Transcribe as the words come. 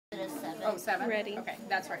Oh, 7? Ready. Okay,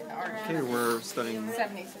 that's right. The R. Okay, we're studying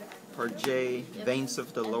 76. Part J, veins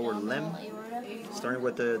of the lower limb. Starting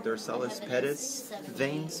with the dorsalis pedis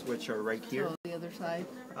veins, which are right here. The other side.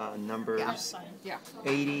 Numbers Yeah.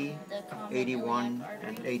 80, 81,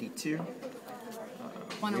 and 82.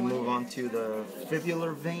 We move on to the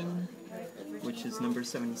fibular vein, which is number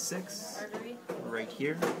 76, right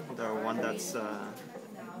here. The one that's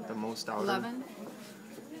the most outer. 11.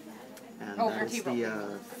 And Oh, that's vertebral.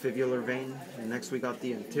 the fibular vein. Next we got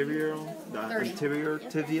the anterior 30.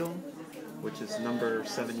 tibial, which is number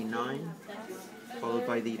 79, followed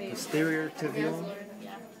by the posterior tibial,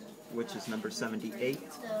 which is number 78.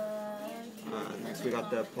 Next we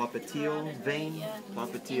got the popliteal vein.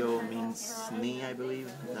 Popliteal means knee, I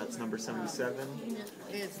believe. That's number 77.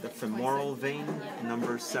 The femoral vein,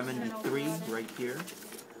 number 73, right here.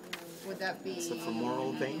 Would that be... It's the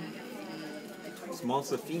femoral vein. Small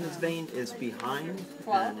saphenous vein is behind,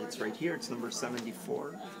 12. and it's right here. It's number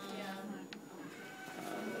 74.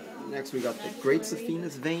 Next we got the great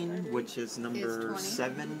saphenous vein, which is number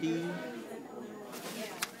 70.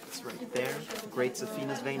 It's right there. Great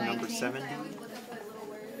saphenous vein, number 70.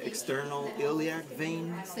 External iliac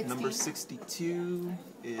vein, 60. number 62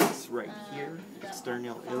 is right here.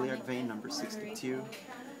 External iliac vein, number 62.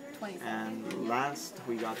 27. And last,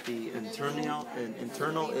 we got the internal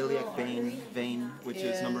iliac vein, which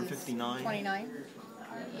is number 59. 29.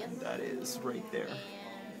 And that is right there.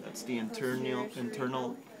 That's the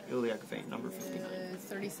internal iliac vein, number 59.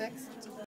 36.